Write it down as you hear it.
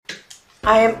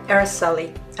I am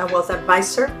Araceli, a wealth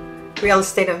advisor, real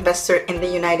estate investor in the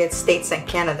United States and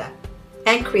Canada,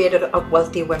 and creator of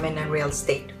Wealthy Women in Real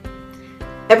Estate.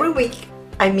 Every week,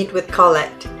 I meet with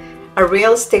Colette, a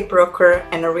real estate broker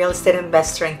and a real estate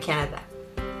investor in Canada.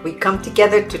 We come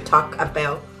together to talk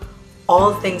about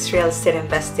all things real estate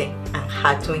investing and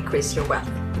how to increase your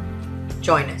wealth.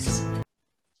 Join us.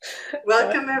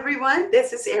 Welcome, everyone.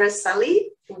 This is Araceli,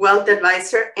 wealth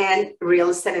advisor and real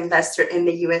estate investor in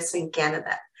the US and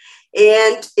Canada.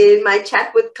 And in my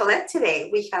chat with Colette today,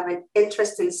 we have an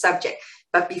interesting subject.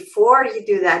 But before you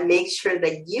do that, make sure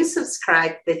that you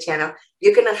subscribe to the channel.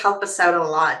 You're going to help us out a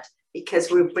lot because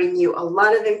we bring you a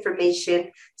lot of information.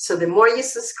 So the more you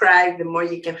subscribe, the more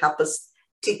you can help us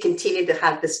to continue to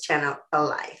have this channel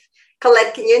alive.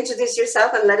 Colette, can you introduce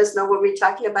yourself and let us know what we're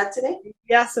talking about today?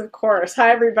 Yes, of course.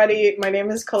 Hi, everybody. My name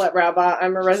is Colette Raba.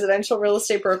 I'm a residential real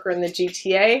estate broker in the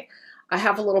GTA. I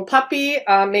have a little puppy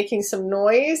making some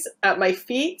noise at my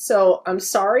feet, so I'm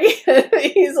sorry.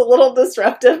 He's a little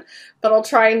disruptive, but I'll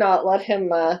try not let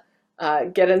him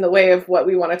get in the way of what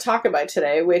we want to talk about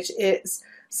today, which is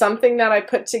something that I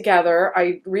put together.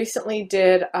 I recently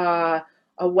did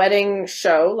a wedding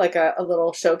show, like a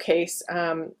little showcase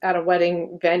at a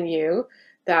wedding venue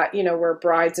that, you know, where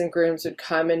brides and grooms would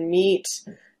come and meet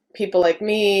people like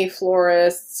me,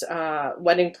 florists,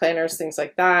 wedding planners, things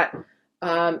like that.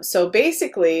 So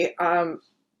basically, I'm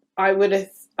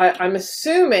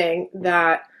assuming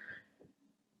that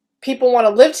people want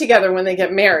to live together when they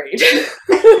get married.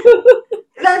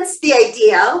 That's the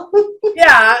ideal.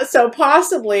 Yeah, so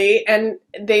possibly, and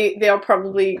they'll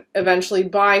probably eventually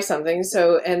buy something.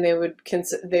 So, and they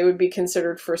would be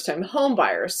considered first-time home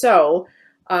buyers. So,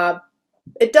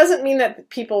 it doesn't mean that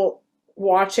people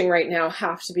watching right now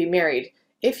have to be married.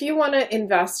 If you want to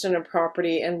invest in a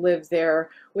property and live there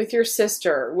with your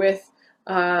sister, with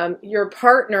your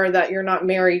partner that you're not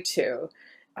married to,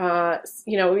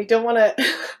 you know, we don't want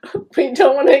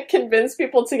to convince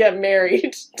people to get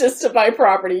married just to buy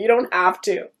property. You don't have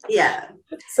to. Yeah.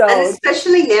 So, and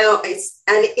especially now, and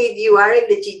if you are in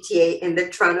the GTA, in the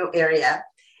Toronto area,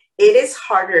 it is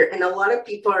harder. And a lot of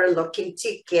people are looking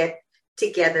to get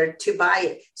together to buy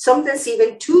it. Sometimes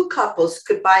even two couples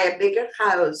could buy a bigger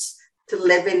house to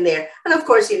live in there. And of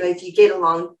course, you know, if you get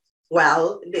along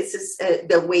well, this is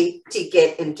the way to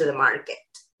get into the market.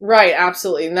 Right,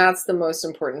 absolutely. And that's the most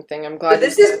important thing. I'm glad. But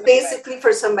this is basically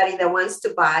for somebody that wants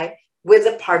to buy with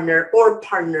a partner or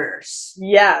partners.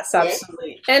 Yes,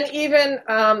 absolutely. And even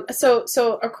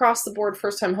so across the board,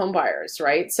 first-time home buyers,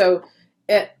 right? So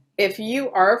if you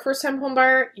are a first-time home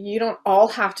buyer, you don't all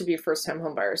have to be first-time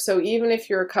home buyers. So even if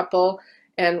you're a couple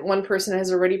and one person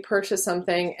has already purchased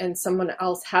something and someone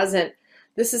else hasn't,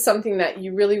 this is something that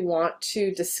you really want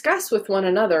to discuss with one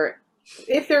another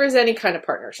if there is any kind of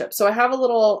partnership. So I have a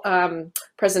little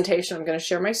presentation. I'm going to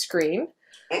share my screen.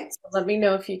 So let me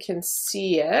know if you can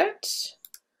see it.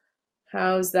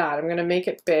 How's that? I'm going to make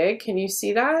it big. Can you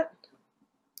see that?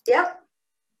 Yep.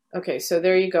 Okay, so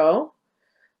there you go.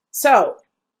 So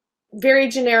very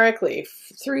generically,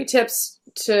 3 tips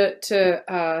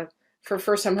for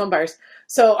first-time home buyers.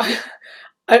 So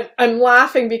I'm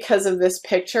laughing because of this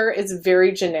picture. It's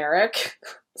very generic.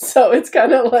 So it's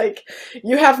kind of like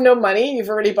you have no money. You've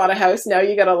already bought a house. Now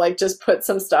you got to like just put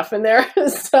some stuff in there.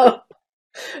 So,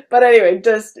 but anyway,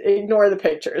 just ignore the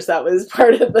pictures. That was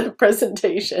part of the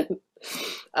presentation.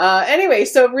 Anyway,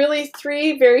 so really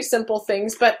 3 very simple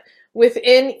things, but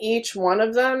within each one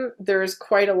of them, there's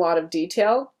quite a lot of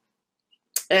detail.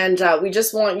 And we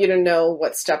just want you to know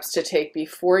what steps to take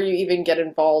before you even get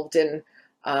involved in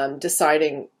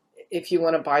deciding if you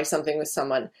want to buy something with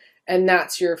someone. And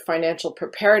that's your financial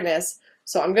preparedness.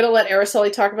 So I'm going to let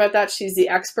Araceli talk about that. She's the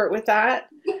expert with that.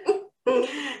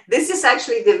 This is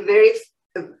actually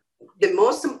the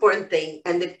most important thing,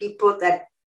 and the people that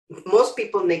most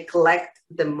people neglect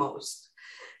the most,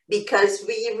 because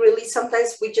we really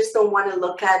sometimes we just don't want to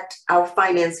look at our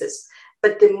finances.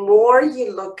 But the more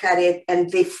you look at it and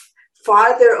the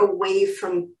farther away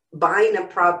from buying a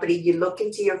property you look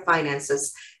into your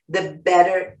finances, the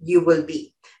better you will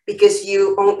be. Because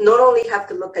you not only have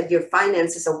to look at your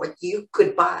finances and what you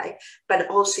could buy, but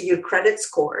also your credit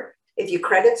score. If your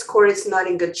credit score is not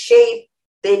in good shape,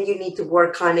 then you need to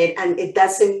work on it, and it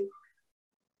doesn't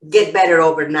get better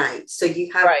overnight. So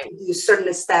you have to do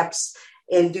certain steps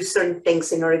and do certain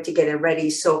things in order to get it ready.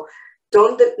 So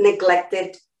don't neglect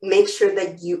it. Make sure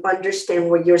that you understand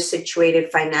where you're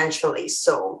situated financially.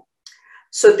 So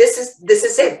this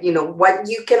is it, you know, what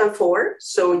you can afford.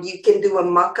 So you can do a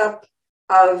mock-up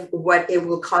of what it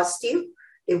will cost you.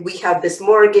 If we have this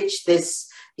mortgage, this,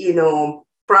 you know,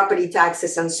 property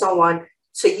taxes and so on,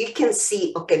 So you can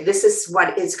see, okay, this is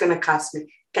what it's going to cost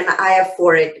me. Can I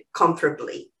afford it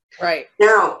comfortably? Right.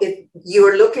 Now, if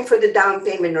you're looking for the down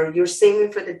payment or you're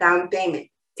saving for the down payment,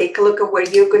 take a look at where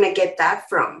you're going to get that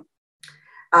from.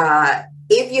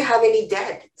 If you have any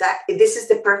debt, this is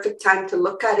the perfect time to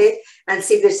look at it and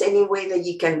see if there's any way that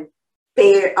you can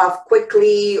pay it off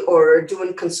quickly or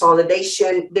doing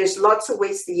consolidation. There's lots of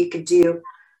ways that you could do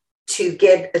to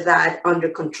get that under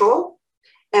control.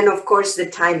 And of course, the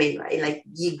timing, right? Like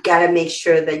you got to make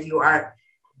sure that you are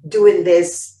doing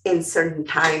this in certain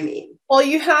timing. Well,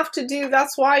 you have to do,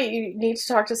 that's why you need to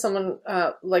talk to someone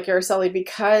like Araceli,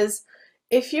 because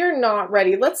if you're not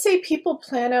ready, let's say people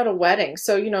plan out a wedding.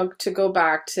 So, you know, to go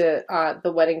back to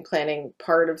the wedding planning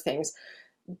part of things,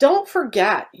 don't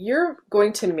forget you're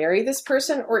going to marry this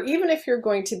person, or even if you're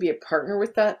going to be a partner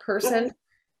with that person,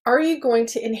 are you going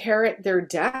to inherit their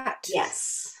debt?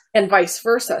 Yes. And vice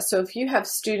versa. So if you have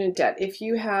student debt, if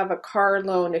you have a car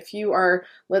loan, if you are,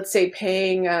 let's say,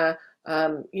 paying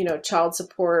you know, child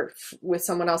support with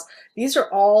someone else. These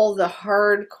are all the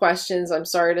hard questions, I'm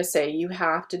sorry to say, you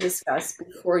have to discuss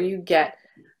before you get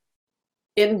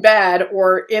in bed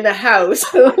or in a house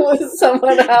with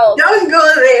someone else. Don't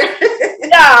go there.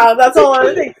 Yeah, that's all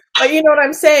I'm saying. But you know what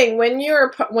I'm saying? When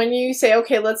you say,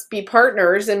 okay, let's be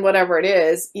partners in whatever it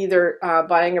is, either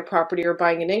buying a property or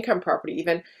buying an income property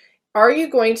even, are you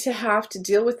going to have to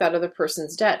deal with that other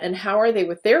person's debt? And how are they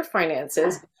with their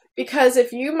finances? Because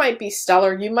if you might be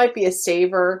stellar, you might be a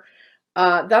saver,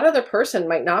 that other person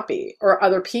might not be, or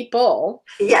other people.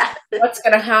 Yeah. What's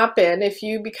going to happen if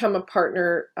you become a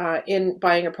partner in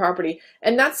buying a property?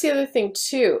 And that's the other thing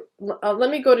too. Let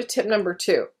me go to tip number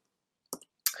 2.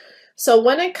 So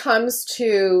when it comes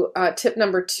to tip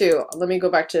number 2, let me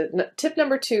go back to tip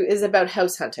number 2 is about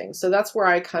house hunting. So that's where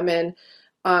I come in.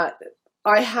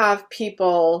 I have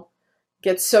people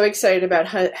get so excited about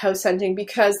house hunting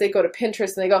because they go to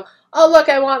Pinterest and they go, oh, look,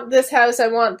 I want this house. I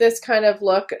want this kind of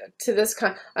look to this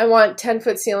kind. I want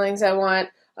 10-foot ceilings. I want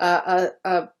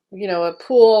you know, a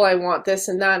pool. I want this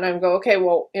and that. And I go, okay,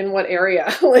 well, in what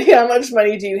area? Like, how much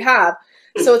money do you have?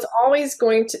 So it's always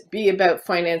going to be about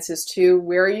finances too.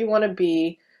 Where you want to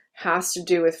be has to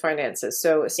do with finances.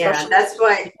 So especially, yeah, that's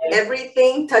why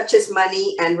everything touches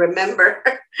money. And remember,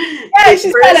 yeah,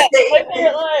 she said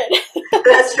it.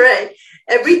 That's right.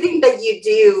 Everything that you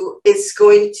do is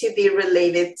going to be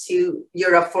related to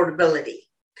your affordability.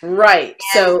 Right.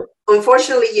 And so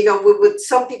unfortunately, you know,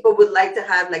 some people would like to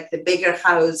have like the bigger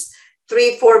house,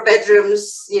 3-4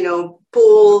 bedrooms, you know,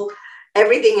 pool,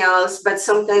 everything else. But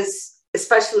sometimes,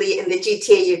 especially in the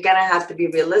GTA, you're going to have to be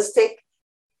realistic.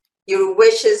 Your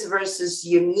wishes versus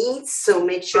your needs. So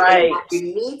make sure that you have your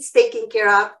needs taken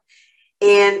care of.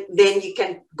 And then you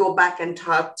can go back and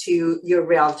talk to your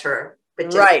realtor.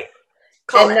 Right.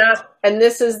 And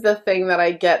this is the thing that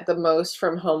I get the most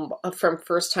from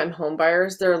first-time home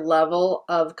buyers, their level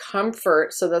of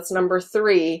comfort. So that's number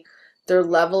 3, their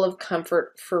level of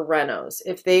comfort for renos.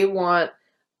 If they want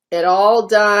it all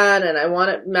done and I want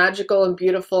it magical and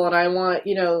beautiful and I want,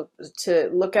 you know, to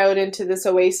look out into this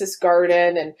oasis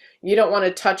garden and you don't want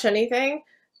to touch anything,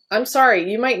 I'm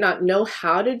sorry, you might not know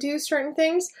how to do certain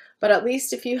things, but at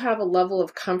least if you have a level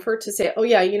of comfort to say, oh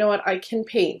yeah, you know what, I can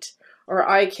paint, or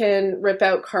I can rip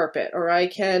out carpet, or I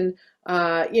can,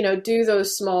 you know, do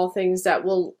those small things that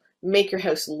will make your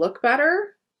house look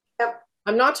better. Yep.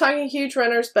 I'm not talking huge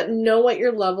renters, but know what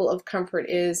your level of comfort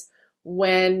is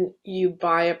when you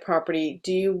buy a property.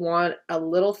 Do you want a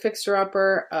little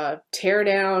fixer-upper, a tear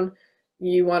down?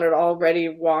 You want it all ready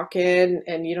to walk in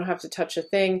and you don't have to touch a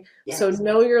thing. Yes. So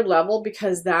know your level,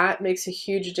 because that makes a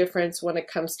huge difference when it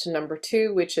comes to number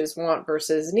 2, which is want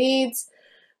versus needs,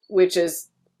 which is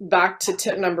back to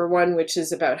tip number 1, which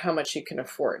is about how much you can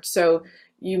afford. So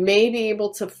you may be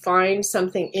able to find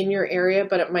something in your area,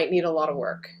 but it might need a lot of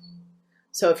work.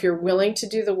 So if you're willing to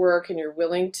do the work and you're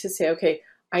willing to say, okay,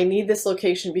 I need this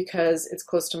location because it's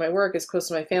close to my work, it's close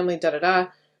to my family, da-da-da,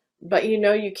 but you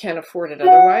know you can't afford it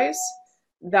otherwise,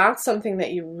 that's something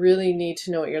that you really need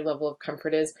to know what your level of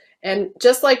comfort is. And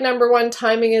just like number 1,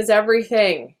 timing is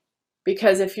everything.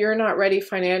 Because if you're not ready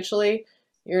financially,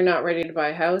 you're not ready to buy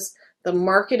a house. The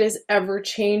market is ever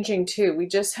changing too. We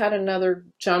just had another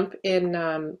jump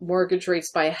in mortgage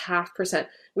rates by 0.5%,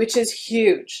 which is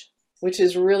huge, which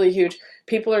is really huge.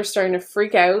 People are starting to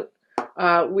freak out.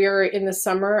 We're in the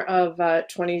summer of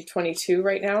 2022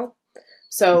 right now.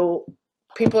 So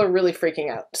people are really freaking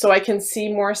out. So I can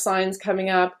see more signs coming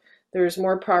up. There's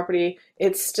more property.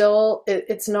 It's still,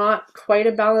 it's not quite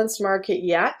a balanced market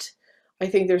yet. I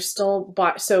think there's still,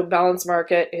 so balanced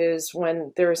market is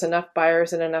when there's enough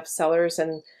buyers and enough sellers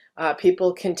and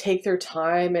people can take their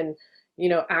time and,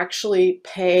 actually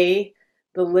pay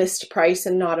the list price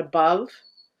and not above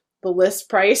the list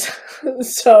price.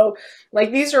 So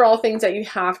like these are all things that you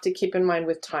have to keep in mind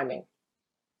with timing.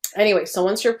 Anyway, so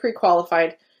once you're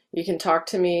pre-qualified, you can talk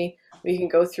to me. We can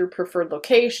go through preferred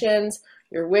locations,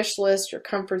 your wish list, your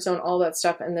comfort zone, all that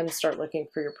stuff, and then start looking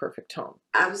for your perfect home.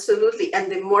 Absolutely.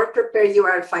 And the more prepared you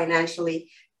are financially,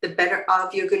 the better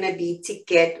off you're going to be to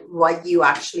get what you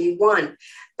actually want.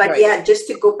 But Right. yeah, just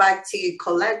to go back to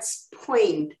Colette's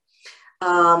point,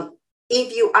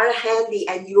 if you are handy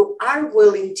and you are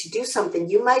willing to do something,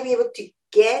 you might be able to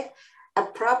get a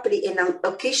property in a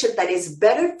location that is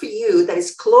better for you, that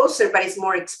is closer, but it's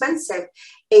more expensive.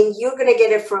 And you're going to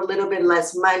get it for a little bit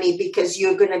less money because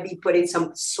you're going to be putting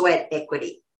some sweat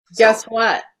equity. Guess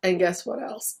what? And guess what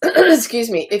else? Excuse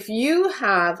me. If you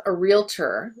have a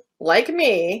realtor like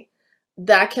me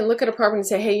that can look at a property and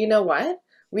say, hey, you know what?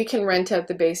 We can rent out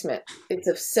the basement. It's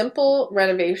a simple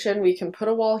renovation. We can put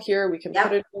a wall here. We can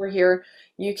put a door here.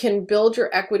 You can build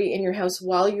your equity in your house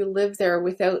while you live there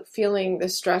without feeling the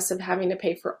stress of having to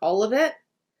pay for all of it.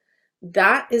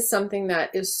 That is something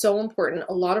that is so important.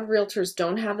 A lot of realtors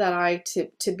don't have that eye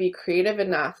to be creative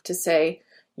enough to say,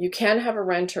 you can have a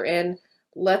renter in.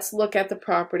 Let's look at the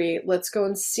property. Let's go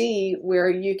and see where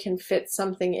you can fit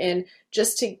something in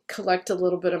just to collect a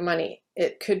little bit of money.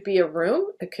 It could be a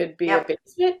room. It could be a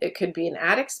basement. It could be an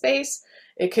attic space.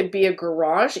 It could be a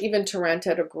garage. Even to rent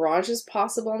out a garage is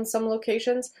possible in some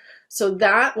locations. So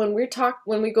that when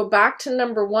we go back to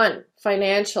number one,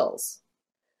 financials,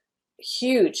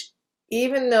 huge.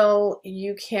 Even though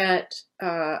you can't,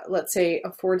 let's say,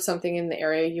 afford something in the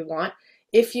area you want,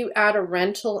 if you add a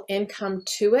rental income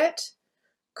to it,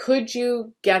 could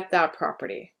you get that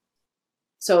property?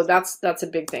 So that's a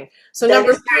big thing. So that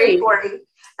number is very three, important,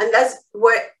 and that's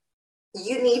what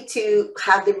you need to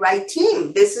have the right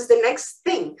team. This is the next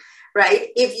thing, right?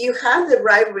 If you have the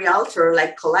right realtor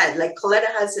like Colette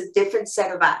has a different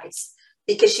set of eyes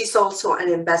because she's also an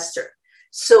investor.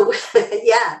 So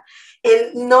yeah,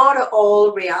 and not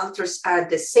all realtors are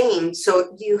the same.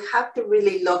 So you have to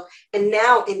really look. And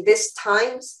now in these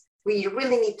times, we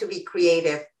really need to be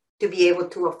creative to be able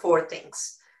to afford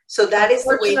things. So that is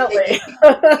the way that you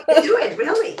can do it,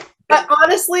 really. But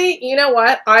honestly, you know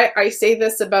what? I say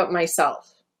this about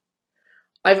myself.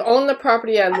 I've owned the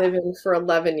property I live in for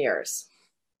 11 years.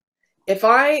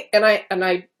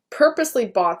 I purposely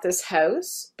bought this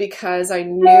house because I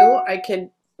knew I could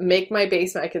make my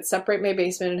basement, I could separate my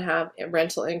basement and have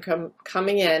rental income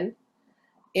coming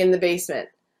in the basement.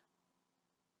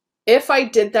 If I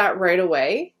did that right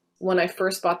away when I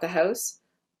first bought the house,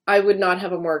 I would not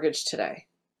have a mortgage today.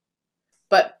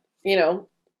 But,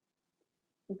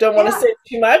 don't want to say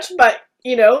too much, but,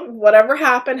 whatever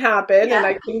happened, and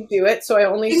I couldn't do it. So I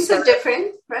only Things are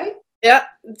different, right? Yeah,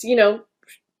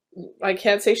 I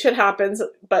can't say shit happens,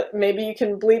 but maybe you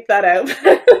can bleep that out.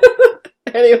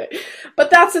 Anyway, but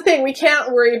that's the thing. We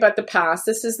can't worry about the past.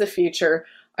 This is the future.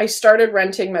 I started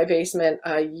renting my basement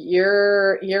a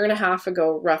year and a half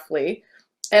ago, roughly,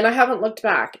 and I haven't looked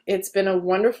back. It's been a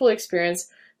wonderful experience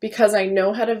because I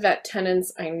know how to vet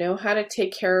tenants. I know how to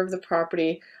take care of the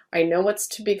property. I know what's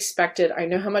to be expected. I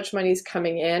know how much money is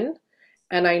coming in,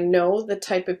 and I know the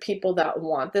type of people that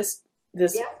want this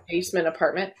basement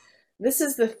apartment. This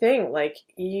is the thing. Like,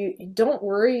 you don't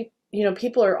worry.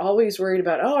 People are always worried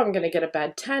about, oh, I'm going to get a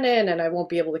bad tenant and I won't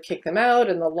be able to kick them out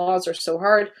and the laws are so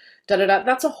hard.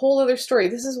 That's a whole other story.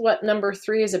 This is what number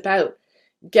 3 is about.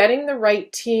 Getting the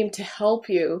right team to help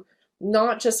you,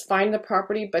 not just find the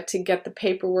property, but to get the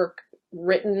paperwork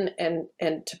written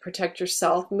and to protect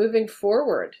yourself moving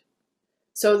forward.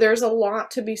 So there's a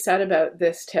lot to be said about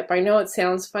this tip. I know it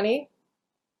sounds funny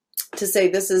to say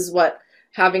this is what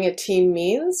having a team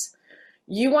means.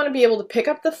 You want to be able to pick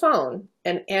up the phone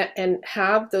and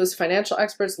have those financial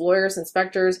experts, lawyers,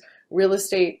 inspectors, real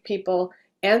estate people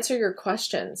answer your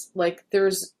questions. Like,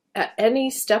 there's at any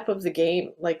step of the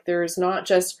game, like, there's not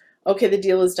just, okay, the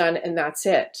deal is done and that's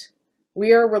it.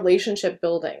 We are relationship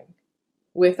building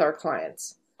with our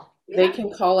clients. They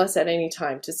can call us at any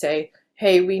time to say,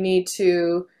 hey, we need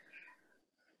to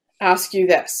ask you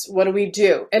this. What do we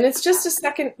do? And it's just a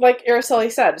second, like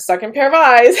Araceli said, a second pair of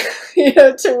eyes,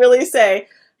 to really say,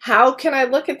 how can I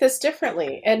look at this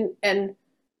differently? And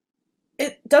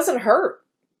it doesn't hurt.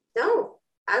 No,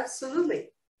 absolutely.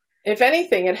 If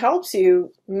anything, it helps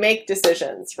you make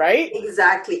decisions, right?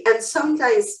 Exactly. And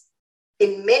sometimes,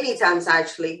 in many times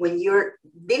actually, when you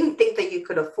didn't think that you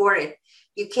could afford it,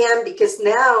 you can, because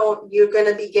now you're going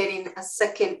to be getting a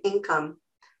second income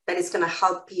that is going to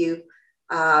help you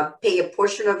pay a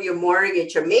portion of your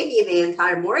mortgage, or maybe the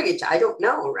entire mortgage. I don't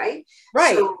know, right?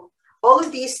 Right. So all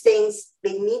of these things,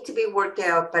 they need to be worked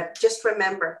out. But just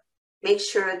remember, make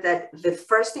sure that the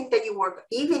first thing that you work,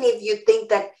 even if you think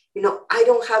that, you know, I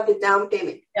don't have the down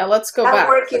payment. Yeah, let's go I'm back.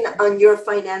 working on your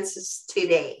finances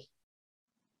today,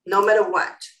 no matter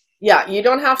what. Yeah, you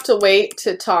don't have to wait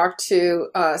to talk to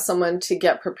someone to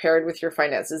get prepared with your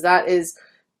finances. That is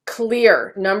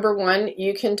clear. Number one,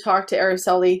 you can talk to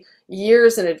Araceli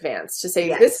years in advance to say,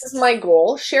 this is my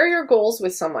goal. Share your goals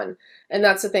with someone. And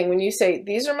that's the thing. When you say,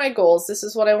 these are my goals, this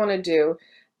is what I want to do.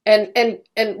 And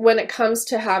when it comes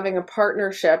to having a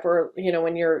partnership, or, you know,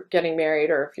 when you're getting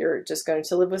married, or if you're just going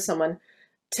to live with someone,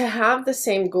 to have the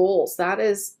same goals, that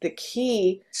is the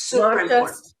key. Super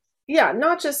important. Yeah,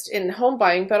 not just in home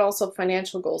buying, but also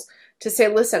financial goals. To say,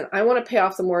 listen, I want to pay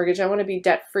off the mortgage. I want to be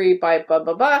debt-free by blah,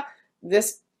 blah, blah.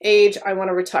 This age, I want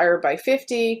to retire by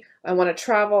 50. I want to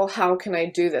travel. How can I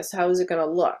do this? How is it going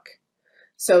to look?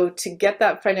 So to get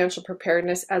that financial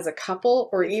preparedness as a couple,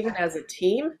 or even as a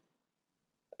team,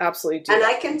 absolutely do. And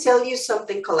I can tell you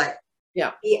something, Colette.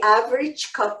 Yeah. The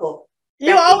average couple.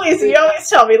 You always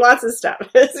tell me lots of stuff.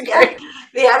 It's great.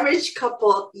 The average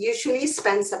couple usually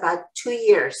spends about 2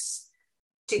 years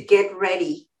to get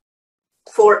ready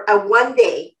for a one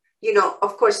day. You know,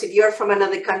 of course, if you're from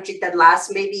another country, that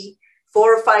lasts maybe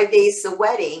 4 or 5 days, a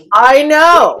wedding. I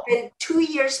know. And 2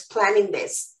 years planning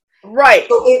this. Right.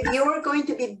 So if you're going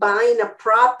to be buying a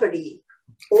property,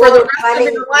 or for the rest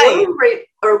of your life,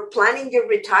 or planning your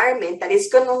retirement that is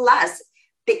going to last,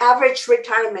 the average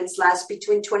retirements last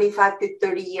between 25 to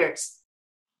 30 years.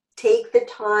 Take the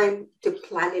time to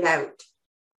plan it out.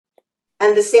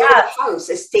 And the same with the house.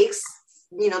 It takes,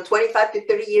 25 to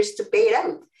 30 years to pay it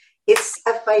out. It's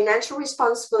a financial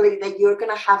responsibility that you're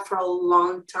going to have for a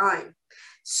long time.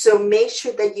 So make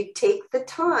sure that you take the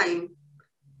time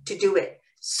to do it.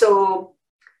 So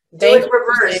do it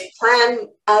reverse. Plan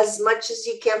as much as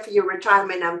you can for your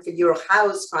retirement and for your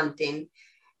house hunting,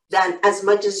 than as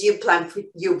much as you plan for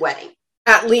your wedding.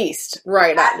 At least,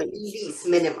 right? At least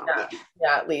minimum.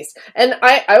 Yeah, at least. And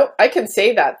I can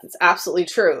say that it's absolutely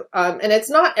true. And it's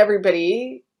not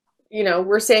everybody,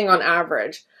 we're saying on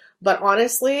average, but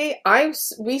honestly,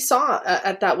 we saw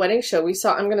at that wedding show,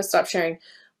 I'm going to stop sharing,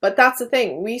 but that's the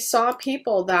thing. We saw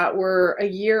people that were a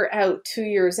year out, 2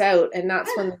 years out, and that's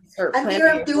when they start planning. And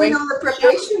they're doing all the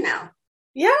preparation now.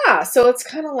 Yeah, so it's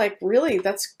kind of like, really,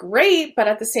 that's great, but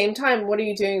at the same time, what are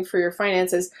you doing for your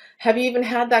finances? Have you even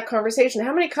had that conversation?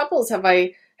 How many couples have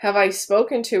I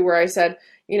spoken to where I said,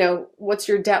 what's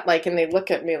your debt like? And they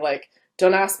look at me like,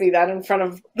 don't ask me that in front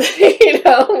of,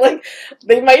 like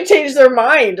they might change their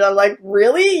mind. I'm like,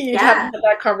 really? You haven't had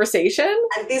that conversation?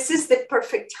 And this is the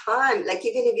perfect time. Like,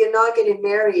 even if you're not getting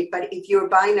married, but if you're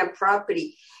buying a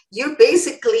property, you're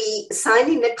basically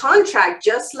signing a contract,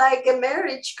 just like a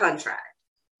marriage contract.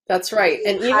 That's right.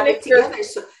 And even if together,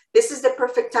 so this is the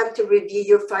perfect time to review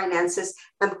your finances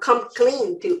and come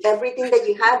clean to everything that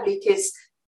you have, because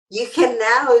you can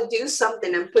now do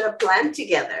something and put a plan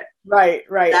together. Right.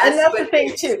 And that's the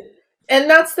thing too. And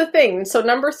that's the thing. So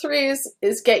number 3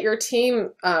 is get your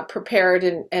team prepared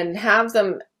and have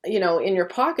them, in your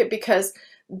pocket, because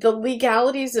the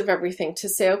legalities of everything, to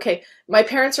say, okay, my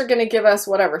parents are going to give us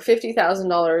whatever,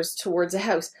 $50,000 towards a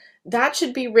house. That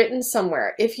should be written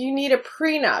somewhere. If you need a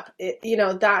prenup,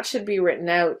 that should be written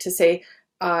out to say,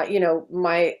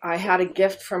 I had a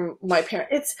gift from my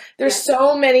parents. There's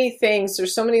so many things.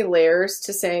 There's so many layers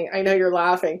to saying, I know you're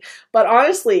laughing, but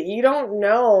honestly, you don't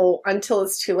know until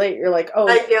it's too late. You're like, oh,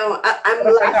 I know.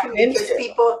 I'm laughing because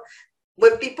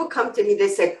when people come to me, they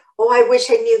say, oh, I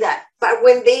wish I knew that. But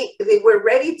when they were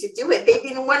ready to do it, they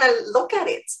didn't want to look at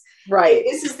it. Right. And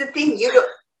this is the thing. You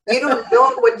don't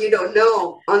know what you don't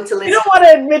know until you don't want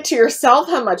to admit to yourself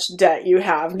how much debt you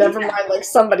have, never mind like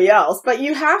somebody else, but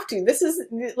you have to. This is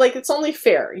like, it's only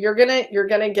fair. You're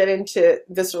gonna get into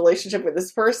this relationship with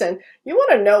this person. You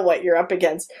want to know what you're up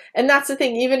against. And that's the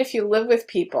thing. Even if you live with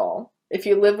people, if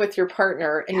you live with your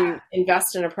partner and you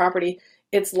invest in a property,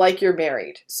 it's like you're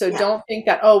married. So don't think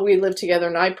that, oh, we live together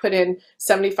and I put in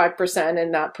 75%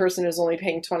 and that person is only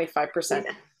paying 25%.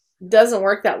 Doesn't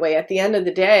work that way. At the end of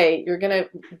the day,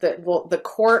 the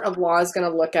court of law is going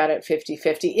to look at it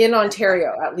 50-50 in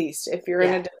Ontario, at least. If you're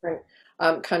in a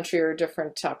different country or a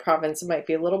different province, it might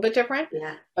be a little bit different.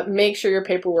 Yeah. But make sure your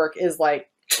paperwork is like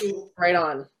right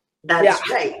on. That's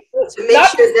right. So make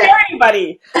sure that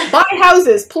anybody buy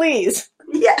houses, please.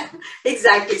 Yeah,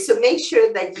 exactly. So make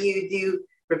sure that you do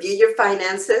review your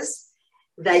finances,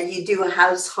 that you do a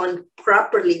house hunt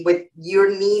properly with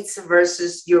your needs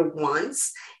versus your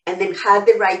wants, and then have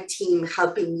the right team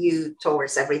helping you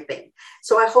towards everything.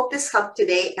 So I hope this helped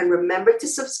today, and remember to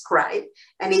subscribe.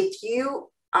 And if you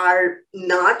are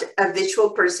not a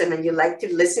visual person and you like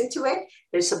to listen to it,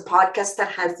 there's a podcast that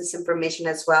has this information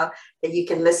as well that you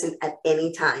can listen at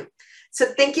any time. So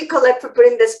thank you, Colette, for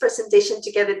putting this presentation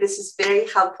together. This is very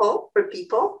helpful for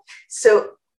people.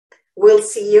 So we'll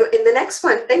see you in the next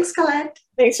one. Thanks, Colette.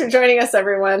 Thanks for joining us,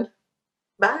 everyone.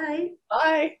 Bye.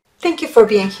 Bye. Thank you for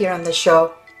being here on the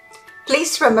show.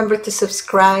 Please remember to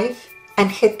subscribe and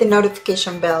hit the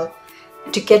notification bell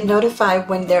to get notified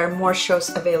when there are more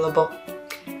shows available.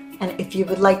 And if you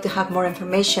would like to have more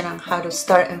information on how to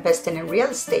start investing in real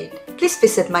estate, please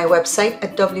visit my website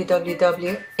at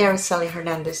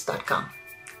www.aracelyhernandez.com.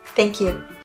 Thank you.